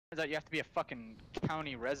Turns out you have to be a fucking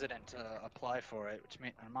county resident to apply for it, which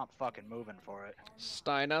means I'm not fucking moving for it.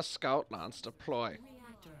 Steiner scout lance deploy.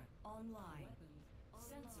 Reactor online.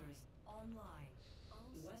 Sensors online.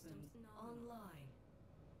 Weapons online.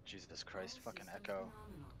 Jesus Christ, fucking Echo.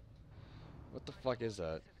 What the fuck is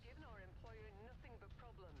that?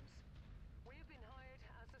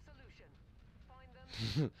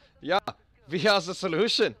 Yeah, we are the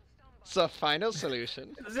solution. The final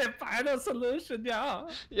solution. The final solution, yeah.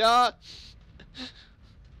 Yeah.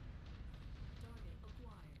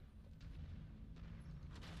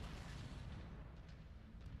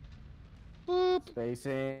 Boop.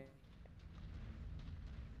 Spacing.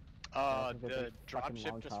 The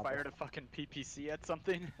dropship just fired a fucking PPC at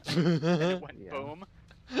something, and it went boom.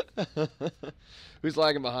 Who's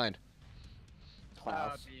lagging behind?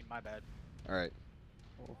 Me, my bad. Alright.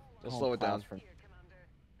 Let's slow it down.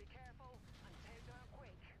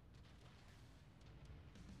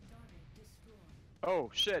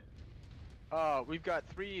 Oh shit. We've got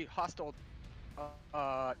 3 hostile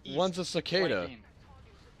east. One's a cicada. Flanking.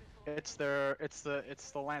 It's the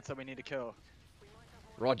lance that we need to kill.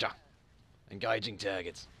 Roger. Engaging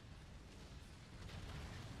targets.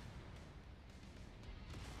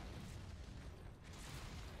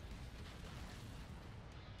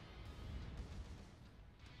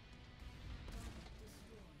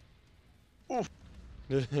 Oof.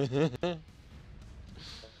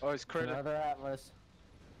 Oh, he's critical. Another Atlas.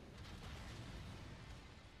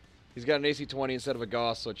 He's got an AC-20 instead of a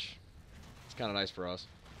Gauss, which is kind of nice for us.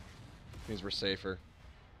 Means we're safer.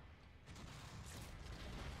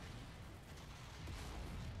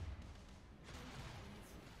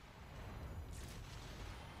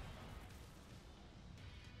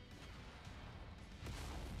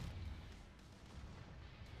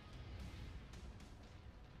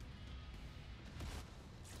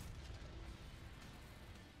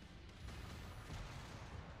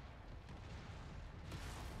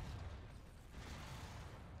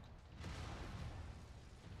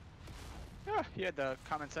 Yeah, he had the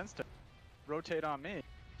common sense to rotate on me.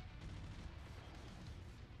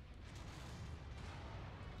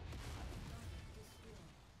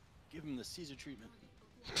 Give him the Caesar treatment.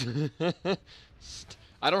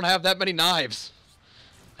 I don't have that many knives.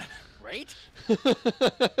 Right?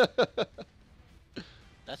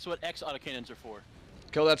 That's what X autocannons are for.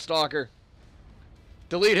 Kill that stalker.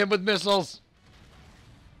 Delete him with missiles.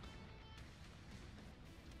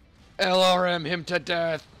 LRM him to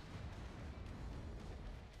death.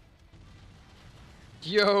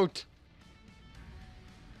 Yote.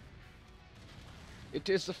 It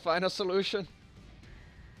is the final solution.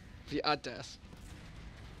 The death.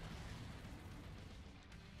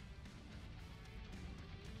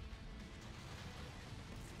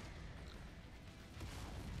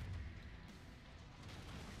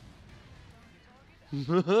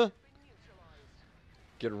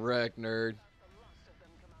 Get wrecked, nerd.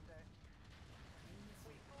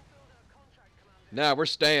 Nah, we're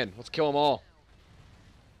staying. Let's kill them all.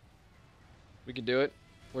 We can do it.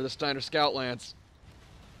 We're the Steiner Scout Lance.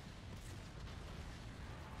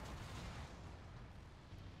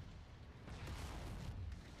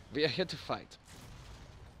 We are here to fight.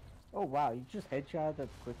 Oh wow, you just headshot that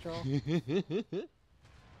quick draw?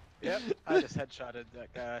 Yep, I just headshotted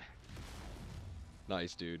that guy.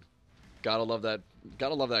 Nice, dude. Gotta love that.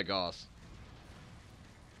 Gotta love that Gauss.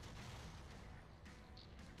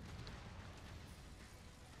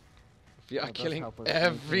 We are killing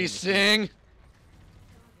everything.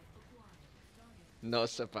 No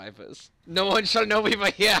survivors. No one shall know we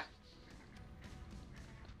were here.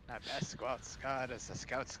 My best squad is a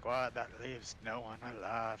scout squad that leaves no one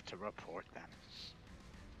alive to report them.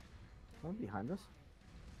 One behind us?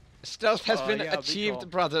 Stealth has been yeah,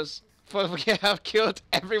 achieved, brothers. For we have killed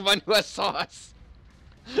everyone who has saw us.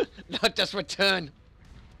 Not just return.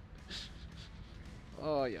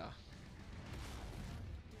 Oh yeah.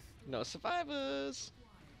 No survivors.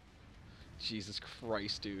 Jesus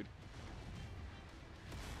Christ, dude.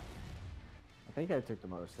 I think I took the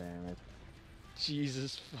most damage.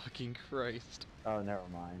 Jesus fucking Christ. Oh, never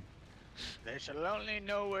mind. They shall only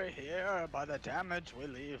know we're here by the damage we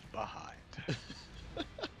leave behind.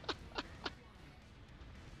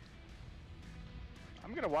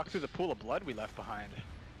 I'm gonna walk through the pool of blood we left behind.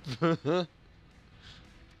 The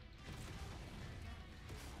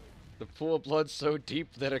pool of blood's so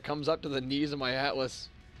deep that it comes up to the knees of my Atlas.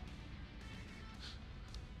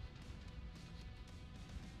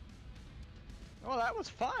 Oh, that was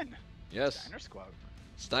fun. Yes. Steiner squad.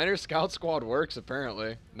 Steiner Scout Squad works,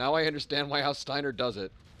 apparently. Now I understand how Steiner does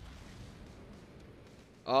it.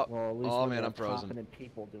 Oh, Well, at least oh when man, there I'm are frozen. confident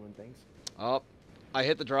people doing things. Oh, I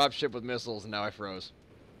hit the dropship with missiles and now I froze.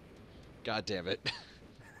 God damn it.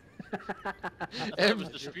 I thought it was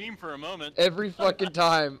the stream for a moment. Every fucking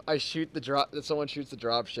time I shoot the drop, that someone shoots the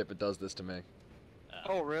dropship, it does this to me.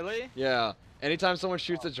 Oh, really? Yeah. Anytime someone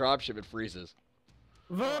shoots a dropship, it freezes.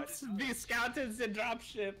 Whoops! We scouted the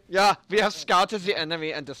dropship. Yeah, we have scouted the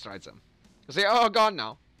enemy and destroyed them. They are all gone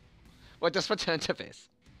now. We'll just return to base.